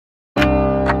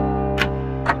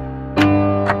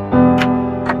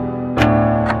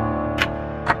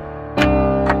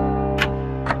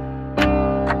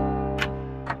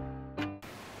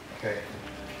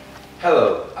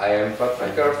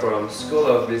School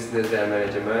of Business and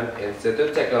Management,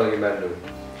 Institute Technology Bandung.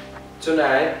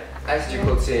 Tonight, as you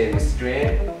could see in the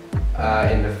screen,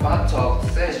 in the Fahd talk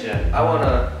session, I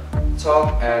wanna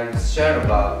talk and share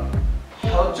about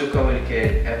how to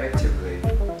communicate effectively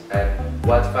and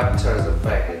what factors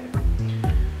affect it.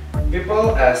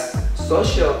 People as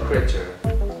social creatures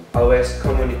always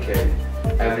communicate.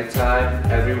 Every time,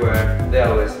 everywhere, they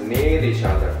always need each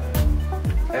other.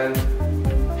 And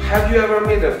have you ever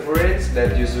met a friend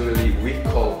that usually we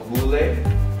call bully?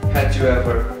 Had you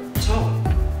ever talked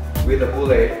with a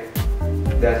bully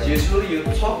that usually you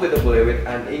talk with a bully with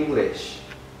an English?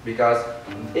 Because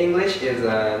English is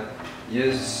a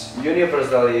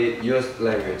universally used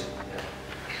language.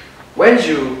 When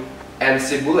you and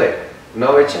si bully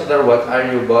know each other, what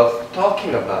are you both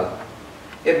talking about?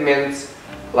 It means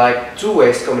like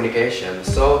two-way communication,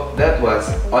 so that was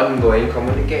ongoing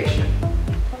communication.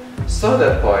 So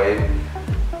that point,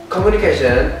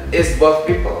 communication is both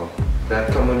people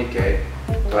that communicate.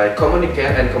 Like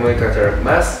communicant and communicator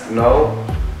must know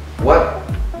what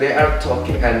they are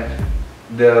talking and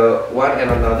the one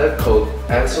and another could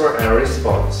answer and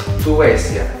response. Two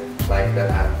ways, yeah, like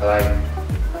that.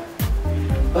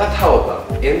 But how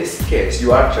about in this case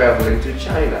you are traveling to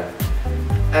China?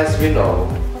 As we know,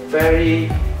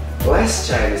 very less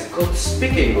Chinese could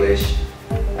speak English,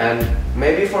 and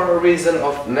maybe for a reason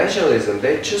of nationalism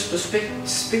they choose to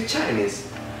speak Chinese.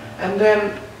 And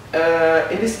then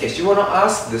in this case you want to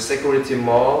ask the security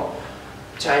mall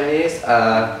Chinese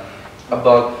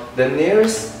about the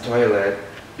nearest toilet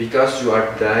because you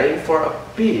are dying for a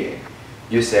pee.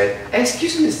 You said,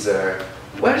 "Excuse me sir,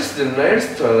 where is the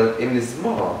nearest toilet in this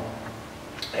mall?"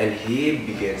 And he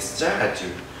began to stare at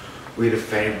you with a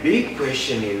very big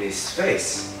question in his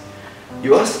face.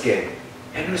 You ask him,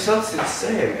 and results the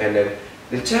same, and then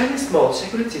the Chinese mall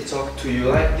security talk to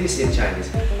you like this in Chinese.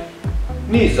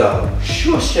 "Nizao,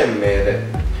 shushemere."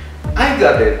 I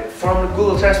got it from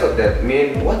Google Translate, that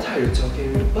mean, "What are you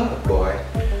talking about, boy?"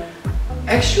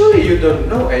 Actually you don't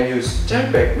know, and you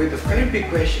stare back with a very big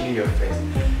question in your face.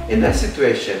 In that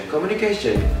situation,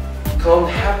 communication can't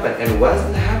happen and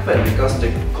wasn't happen because the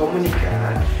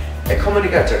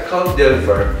communicator can't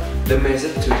deliver the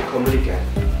message to the communicant.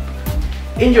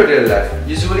 In your daily life,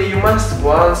 usually you must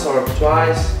once or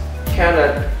twice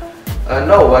cannot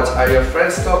know what are your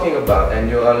friends talking about, and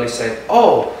you only say,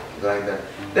 "Oh," like that.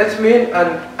 That means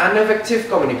an ineffective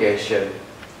communication,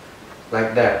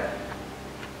 like that.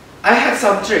 I had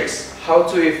some tricks how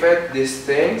to effect these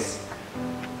things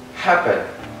happen.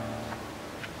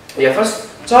 Yeah, first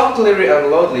talk clearly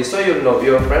and loudly so you know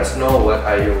your friends know what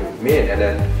are you mean, and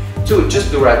then 2,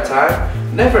 choose the right time.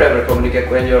 Never ever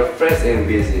communicate when your friends is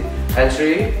busy. And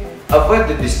 3, avoid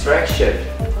the distraction.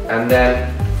 And then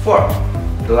 4,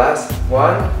 the last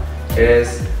one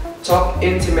is talk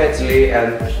intimately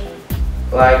and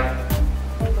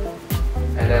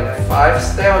then 5,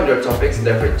 stay on your topics,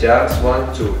 never jump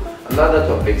one to another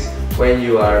topics when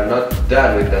you are not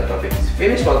done with that topic.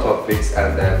 Finish one topics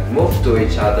and then move to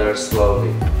each other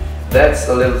slowly. That's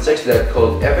a little trick that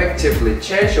could effectively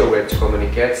change your way to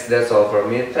communicate. That's all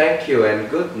from me. Thank you and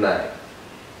good night.